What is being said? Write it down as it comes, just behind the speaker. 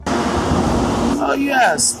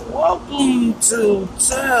Yes, welcome to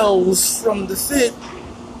Tales from the Fit.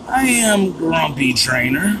 I am Grumpy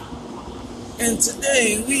Trainer, and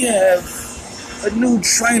today we have a new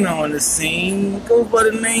trainer on the scene. It goes by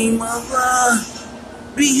the name of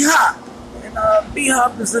B-Hop. And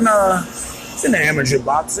B-Hop is an amateur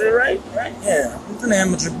boxer, right? Yeah, he's an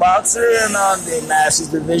amateur boxer in the Masters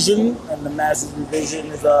division, and the Masters division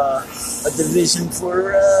is a division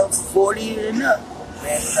for 40 and up.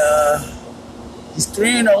 And he's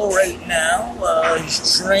 3-0 right now.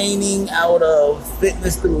 He's training out of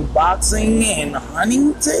Fitness Through Boxing in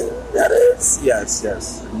Huntington, that is? Yes,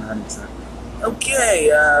 in Huntington. Okay,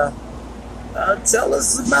 tell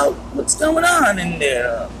us about what's going on in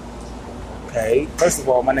there. Okay, first of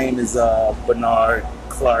all, my name is Bernard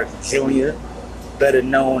Clark Jr., better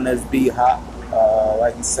known as B-Hop.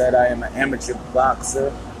 Like you said, I am an amateur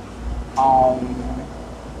boxer.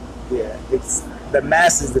 It's the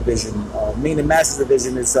Masters division. Meaning Masters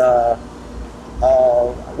division is I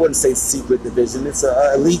wouldn't say secret division. It's an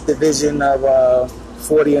elite division of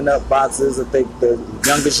 40 and up boxers. I think the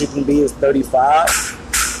youngest you can be is 35.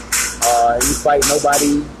 You fight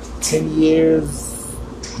nobody 10 years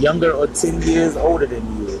younger or 10 years older than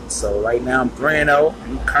you. So right now I'm 3-0.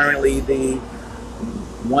 I'm currently the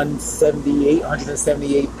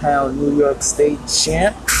 178 pound New York State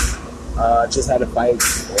champ. Just had a fight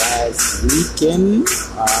last weekend.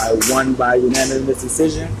 I won by unanimous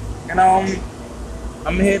decision. And I'm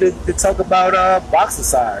here to talk about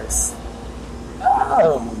boxercise.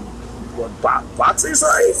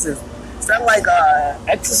 Boxercise? Is that like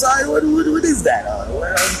exercise? What is that?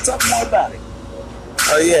 Talk more about it.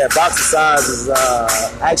 Oh yeah, boxercise is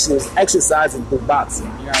actually exercising through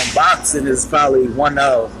boxing. You know, boxing is probably one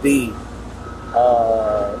of the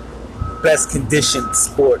best conditioned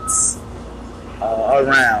sports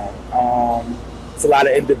around. It's a lot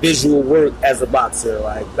of individual work as a boxer,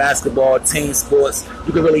 like basketball, team sports.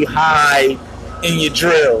 You can really hide in your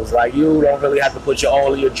drills. Like you don't really have to put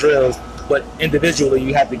all of your drills, but individually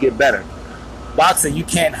you have to get better. Boxing, you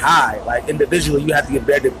can't hide. Like individually, you have to get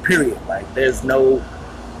better. Period. Like there's no,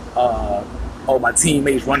 my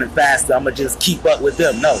teammates running faster, I'm gonna just keep up with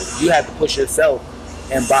them. No, you have to push yourself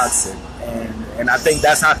in boxing, and I think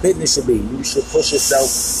that's how fitness should be. You should push yourself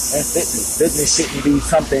in fitness. Fitness shouldn't be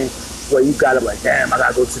something where you gotta be like, damn, I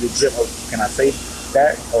gotta go to the gym. Or, can I say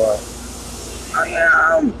that? Or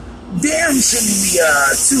damn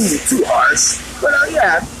shouldn't be too harsh. But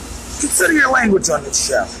consider your language on this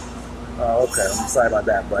show. Okay, I'm sorry about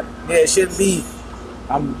that, but yeah, it shouldn't be.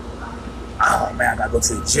 I gotta go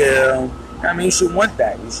to the gym. I mean, you should want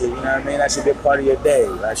that. You should, you know what I mean? That should be a part of your day.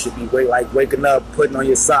 That should be like waking up, putting on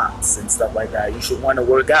your socks and stuff like that. You should want to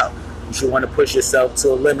work out. You should want to push yourself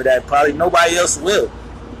to a limit that probably nobody else will.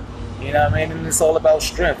 You know what I mean? And it's all about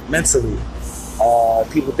strength, mentally.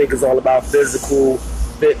 People think it's all about physical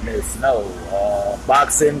fitness. No.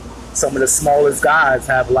 Boxing, some of the smallest guys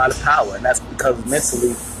have a lot of power, and that's because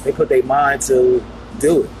mentally they put their mind to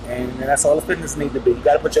do it, and that's all the fitness needs to be. You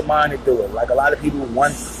got to put your mind to do it. Like a lot of people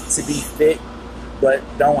want to be fit but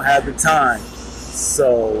don't have the time.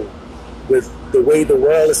 So with the way the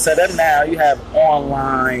world is set up now, you have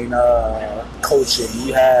online coaching,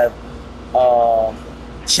 you have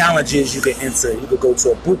challenges you can enter. You could go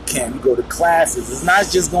to a boot camp, you go to classes. It's not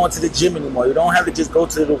just going to the gym anymore. You don't have to just go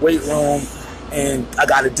to the weight room and I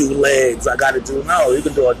got to do legs, no, you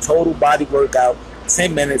can do a total body workout,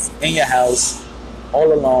 10 minutes in your house,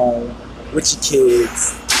 all alone, with your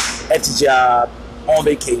kids, at your job, on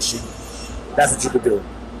vacation. That's what you could do.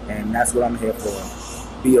 And that's what I'm here for.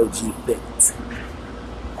 BOG Fit.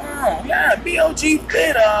 Oh, yeah, BOG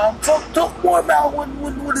Fit. Talk more about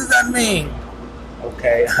what does that mean?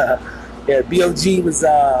 Okay. Yeah, BOG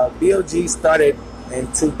started in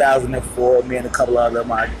 2004. Me and a couple other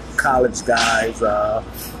my college guys. Well,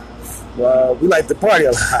 we like to party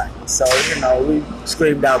a lot. So, we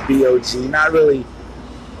screamed out BOG, not really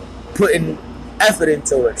putting effort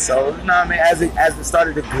into it. So, you know what I mean? As it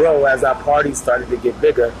started to grow, as our parties started to get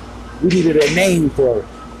bigger, we needed a name for it.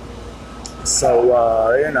 So,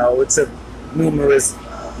 it took numerous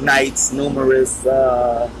nights, numerous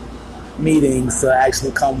meetings to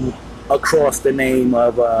actually come across the name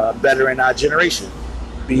of Better in Our Generation.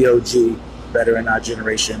 BOG, Better in Our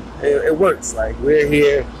Generation. It works. Like, we're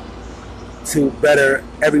here to better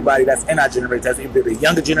everybody that's in our generation. That's either the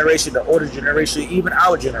younger generation, the older generation, even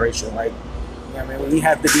our generation. Like, you know what I mean? We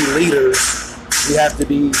have to be leaders. We have to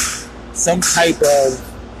be some type of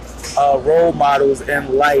role models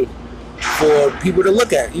in life for people to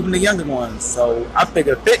look at, even the younger ones. So I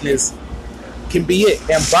figure fitness can be it.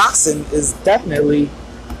 And boxing is definitely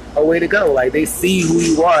a way to go. Like, they see who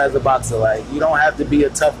you are as a boxer. Like, you don't have to be a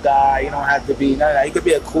tough guy. You don't have to be none of that. You could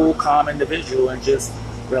be a cool, calm individual and just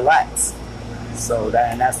relax. So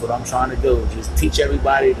that's what I'm trying to do. Just teach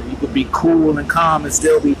everybody that you could be cool and calm and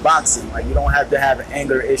still be boxing. Like, you don't have to have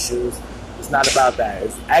anger issues. It's not about that.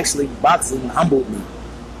 It's actually, boxing humbled me.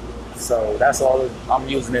 So that's all I'm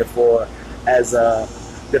using it for, as a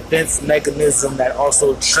defense mechanism that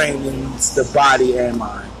also trains the body and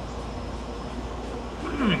mind.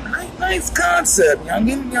 Nice concept,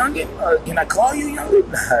 youngin. Can I call you youngin?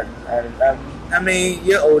 I mean,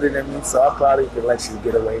 you're older than me, so I probably could let you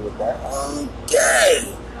get away with that. Okay,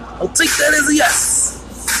 I'll take that as a yes.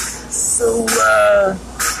 So,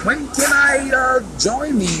 when can I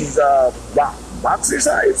join these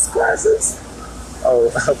boxercise classes?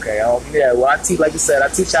 Oh, okay. Yeah. Well, I teach, like you said, I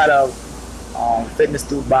teach out of Fitness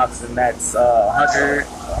Through Boxing. That's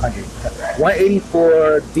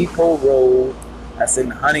 184 Depot Road. That's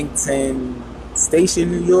in Huntington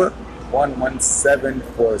Station, New York,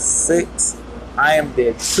 11746. I am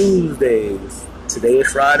there Tuesdays. Today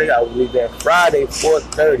is Friday. I will be there Friday,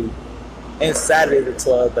 4:30, and Saturday at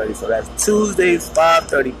 12:30. So that's Tuesdays,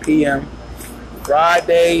 5:30 p.m.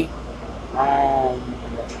 Friday,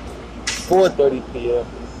 4:30 p.m.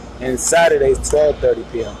 and Saturdays, 12:30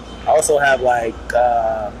 p.m. I also have like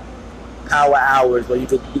power hours where you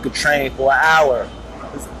could train for an hour.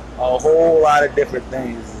 A whole lot of different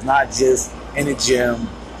things. It's not just in the gym.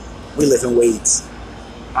 We lifting weights.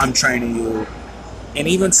 I'm training you. And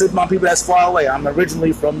even to my people that's far away. I'm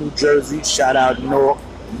originally from New Jersey. Shout out Newark.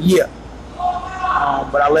 Yeah.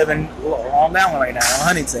 But I live in Long Island right now, in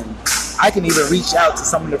Huntington. I can even reach out to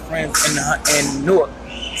some of the friends in Newark,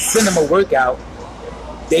 send them a workout.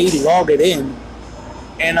 They log it in,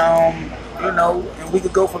 and and we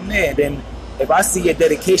could go from there. And then, if I see your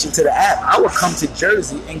dedication to the app, I will come to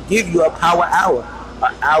Jersey and give you a power hour.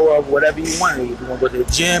 An hour of whatever you want. If you want to go to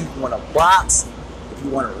the gym, if you want to box, if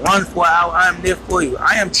you want to run for an hour, I'm there for you.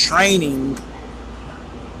 I am training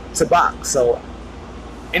to box. So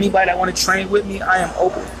anybody that want to train with me, I am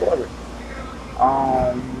open for it.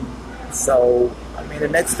 So, I mean, the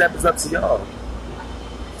next step is up to y'all.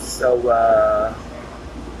 So,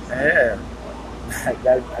 yeah. I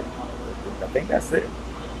think that's it.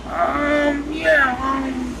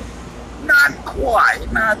 Not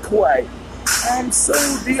quite. So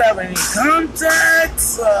do you have any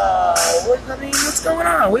contacts? What's going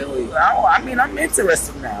on? I'm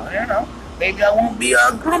interested now, Maybe I won't be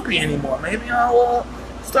grumpy anymore. Maybe I'll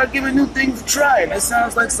start giving new things a try. And that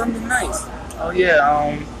sounds like something nice. Oh,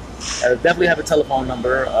 yeah, I definitely have a telephone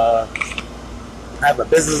number. I have a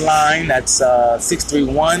business line. That's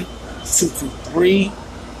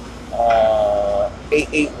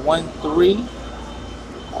 631-223-8813.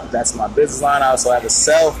 That's my business line. I also have a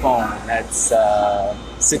cell phone. That's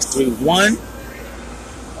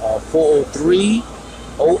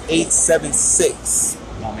 631-403-0876.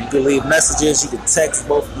 You can leave messages. You can text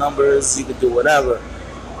both numbers. You can do whatever.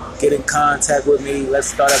 Get in contact with me. Let's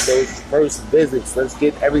start up those first visits. Let's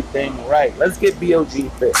get everything right. Let's get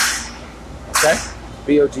BOG fit. Okay?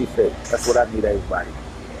 BOG fit. That's what I need, everybody.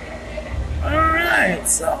 Alright,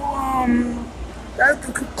 so that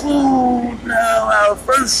could conclude now our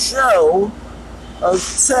first show of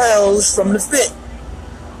Tales from the Fit.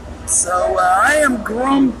 So I am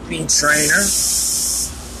Grumpy Trainer.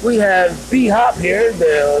 We have B-Hop here,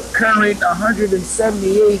 the current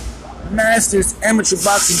 178 Masters Amateur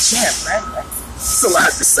Boxing Champ. That's a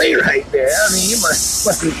lot to say right there. I mean, you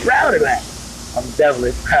must be proud of that. I'm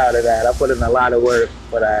definitely proud of that. I put in a lot of work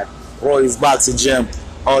for that Roy's Boxing Gym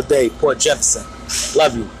all day, Port Jefferson.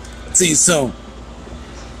 Love you. See you soon.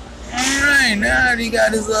 Alright, now that he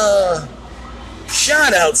got his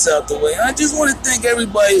shout outs out the way, I just want to thank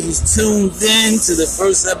everybody who's tuned in to the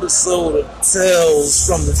first episode of Tales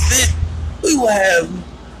from the Fit. We will have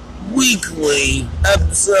weekly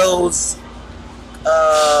episodes,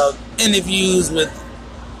 interviews with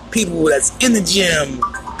people that's in the gym,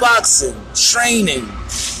 boxing, training,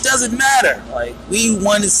 doesn't matter. Like, we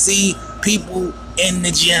want to see people in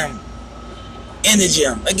the gym.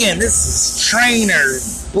 Again, this is Trainer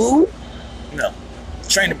Boo. No,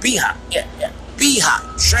 Trainer B-Hop. Yeah.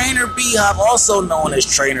 B-Hop. Trainer B-Hop, also known as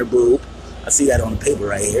Trainer Boo. I see that on the paper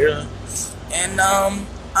right here. And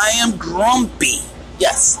I am Grumpy.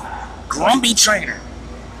 Yes, Grumpy Trainer.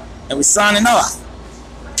 And we're signing off.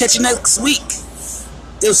 Catch you next week.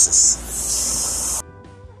 Deuces.